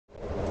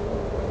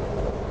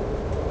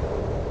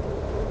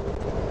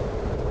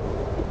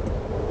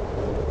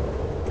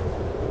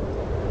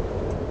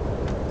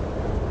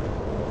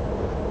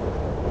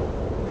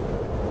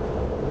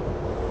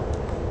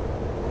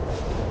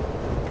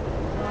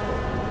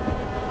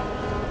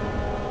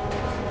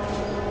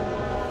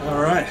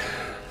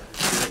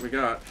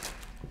got?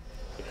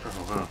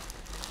 Oh, wow.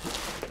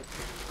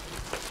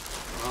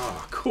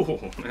 Ah,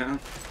 cool, man.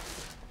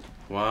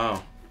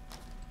 Wow.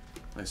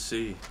 I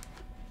see.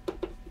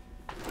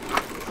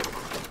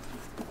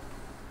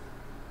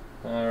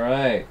 All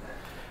right.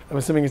 I'm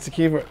assuming it's a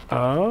keyboard.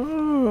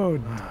 Oh,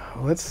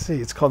 let's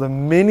see. It's called a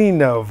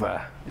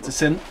MiniNova. It's a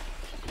synth.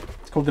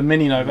 It's called the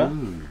MiniNova.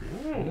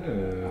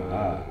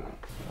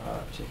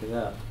 Check it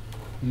out.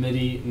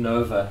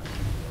 MiniNova.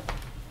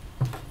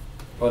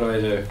 What do I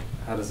do?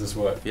 How does this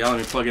work? Yeah, let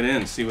me plug it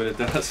in, see what it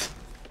does.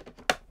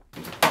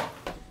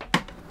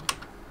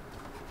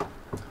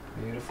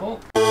 Beautiful.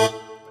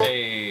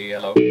 Hey,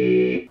 hello.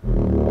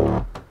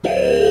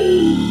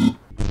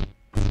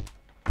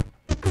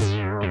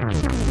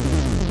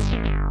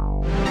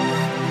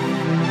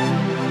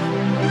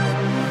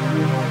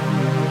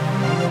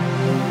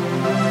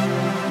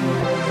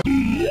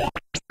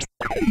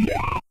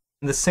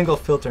 The single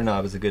filter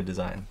knob is a good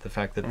design. The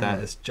fact that that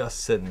is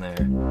just sitting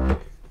there,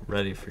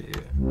 ready for you.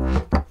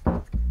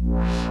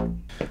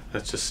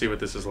 Let's just see what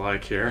this is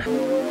like here.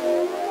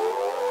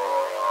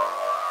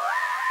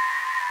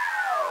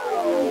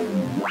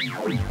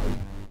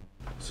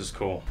 This is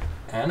cool.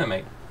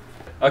 Animate.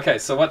 Okay,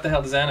 so what the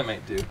hell does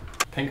animate do?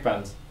 Pink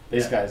buttons.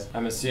 These guys.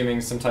 I'm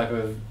assuming some type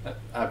of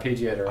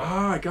arpeggiator.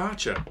 Ah, I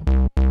gotcha.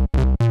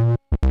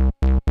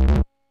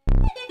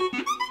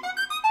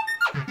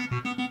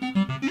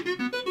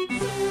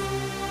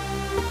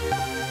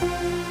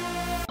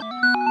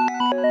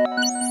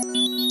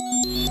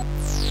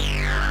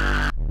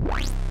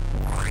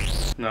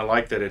 And I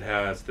like that it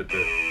has that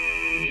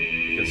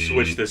you can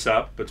switch this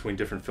up between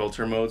different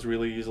filter modes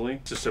really easily.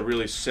 It's just a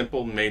really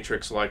simple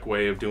matrix-like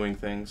way of doing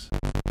things.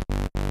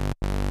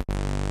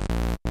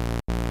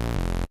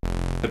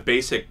 The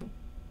basic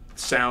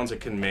sounds it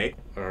can make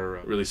are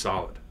really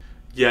solid.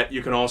 Yet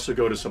you can also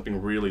go to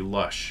something really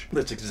lush.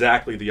 That's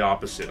exactly the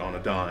opposite on a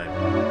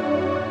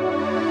dime.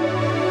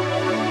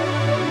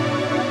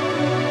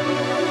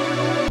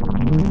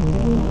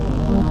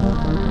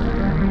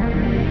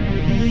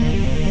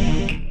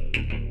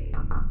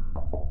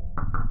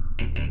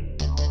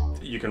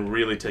 You can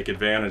really take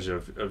advantage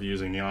of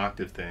using the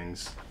octave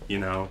things, you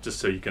know, just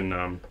so you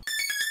can...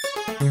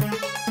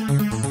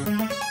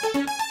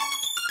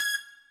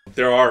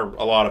 There are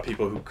a lot of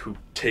people who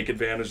take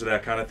advantage of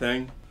that kind of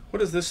thing. What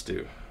does this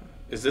do?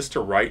 Is this to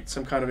write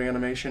some kind of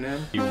animation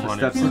in? You run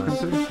Step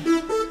sequencer?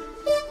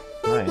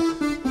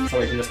 Nice. So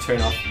we can just turn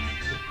off.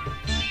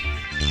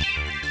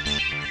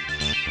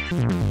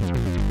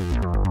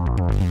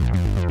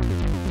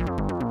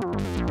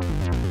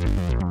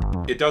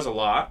 It does a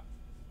lot,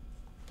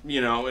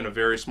 you know, in a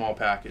very small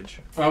package.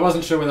 I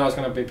wasn't sure whether I was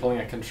going to be pulling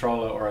a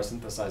controller or a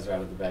synthesizer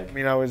out of the bag. I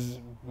mean, I was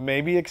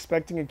maybe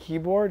expecting a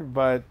keyboard,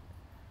 but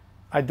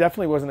I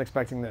definitely wasn't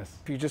expecting this.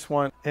 If you just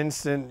want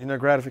instant, you know,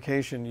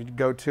 gratification, you'd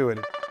go to it.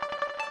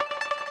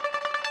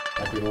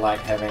 Like we like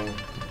having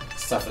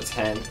stuff that's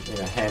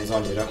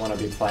hands-on. You don't want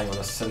to be playing on a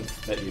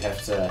synth that you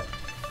have to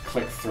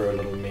click through a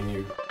little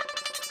menu.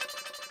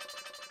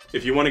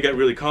 If you want to get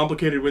really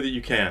complicated with it,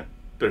 you can.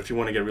 But if you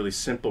want to get really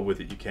simple with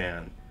it, you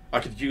can.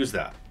 I could use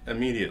that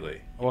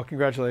immediately. Well,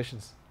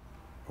 congratulations.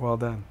 Well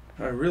done.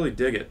 I really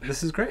dig it.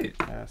 This is great.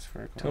 Yeah, that's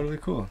very cool. Totally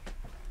cool.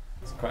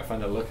 It's quite fun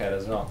to look at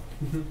as well.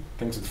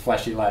 Things with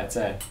flashy lights,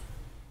 eh?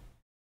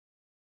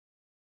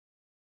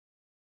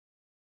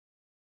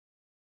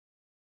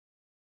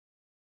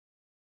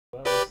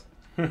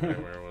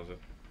 Where was it?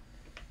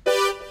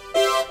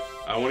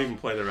 I won't even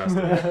play the rest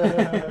of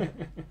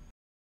it.